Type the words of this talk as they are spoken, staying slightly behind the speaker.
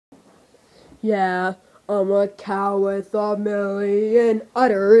Yeah, I'm a cow with a million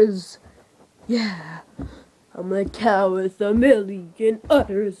udders. Yeah, I'm a cow with a million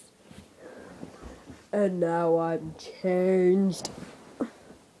udders. And now I'm changed.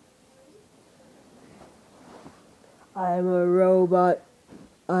 I'm a robot.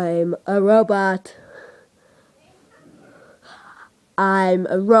 I'm a robot. I'm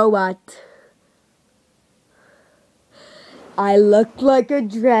a robot. I look like a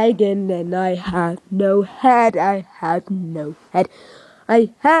dragon and I have no head. I have no head.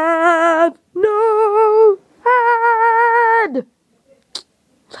 I have no head.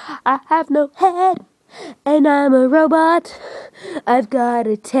 I have no head. And I'm a robot. I've got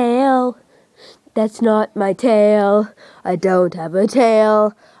a tail. That's not my tail. I don't have a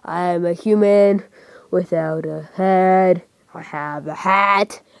tail. I'm a human without a head. I have a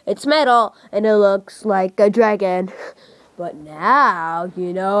hat. It's metal and it looks like a dragon. But now,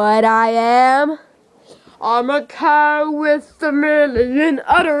 you know what I am? I'm a cow with a million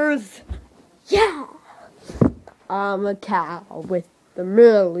udders. Yeah! I'm a cow with a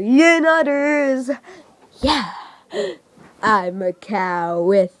million udders. Yeah! I'm a cow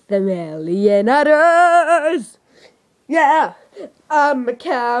with a million udders. Yeah! I'm a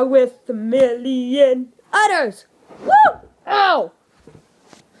cow with a million udders. Woo! Ow!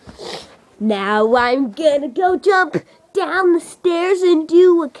 Now I'm gonna go jump down the stairs and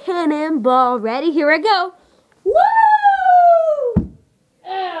do a cannonball. Ready? Here I go. Woo!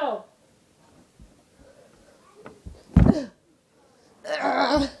 Ow!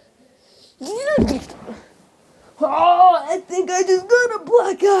 Oh, I think I just got a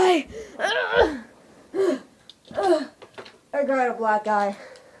black eye. I got a black eye.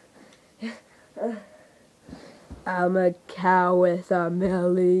 I'm a cow with a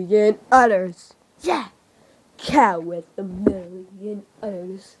million udders. Yeah! Cow with a million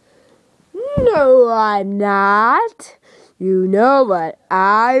udders. No, I'm not. You know what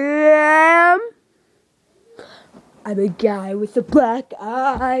I am? I'm a guy with a black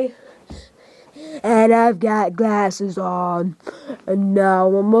eye. And I've got glasses on. And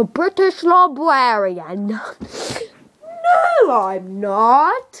now I'm a British librarian. No, I'm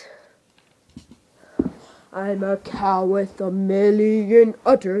not. I'm a cow with a million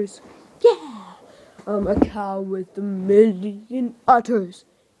udders. Yeah. I'm a cow with a million udders.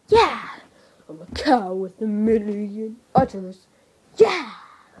 Yeah. I'm a cow with a million udders. Yeah.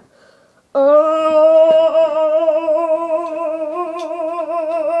 Oh.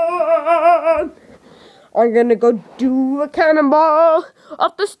 I'm gonna go do a cannonball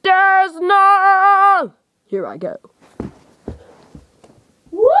up the stairs now. Here I go.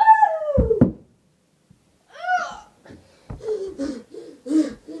 Woo!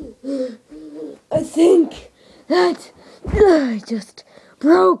 I think that I just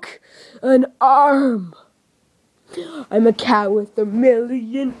broke an arm. I'm a cow with a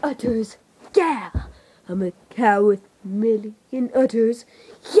million udders. Yeah! I'm a cow with a million udders.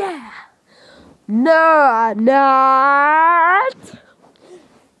 Yeah! No, I'm not.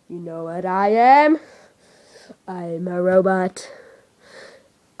 You know what I am? I'm a robot.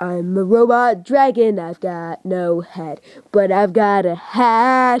 I'm a robot dragon. I've got no head, but I've got a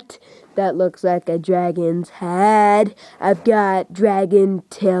hat that looks like a dragon's head. I've got dragon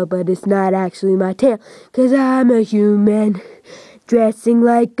tail, but it's not actually my tail, 'cause I'm a human dressing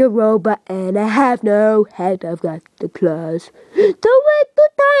like a robot, and I have no head. I've got the claws, the little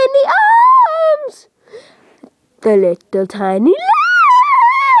tiny arms, the little tiny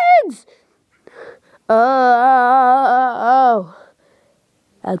legs. Oh,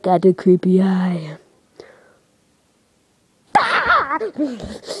 I've got a creepy eye.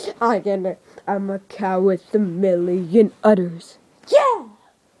 I'm a cow with a million udders. Yeah!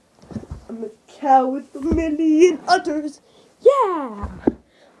 I'm a cow with a million udders. Yeah!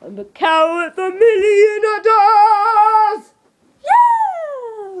 I'm a cow with a million udders.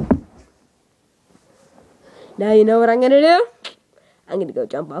 Yeah! Now you know what I'm gonna do? I'm gonna go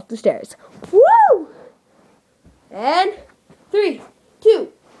jump off the stairs. Woo! And 3,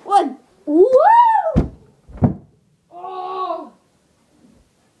 2, 1. Woo! Oh!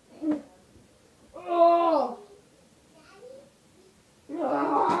 Oh!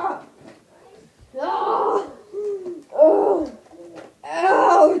 Ah! Oh! Oh!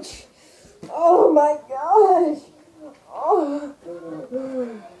 Ouch! Oh my gosh! Oh!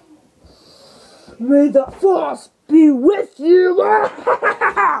 May the force be with you!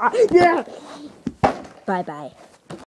 Yeah! Bye-bye.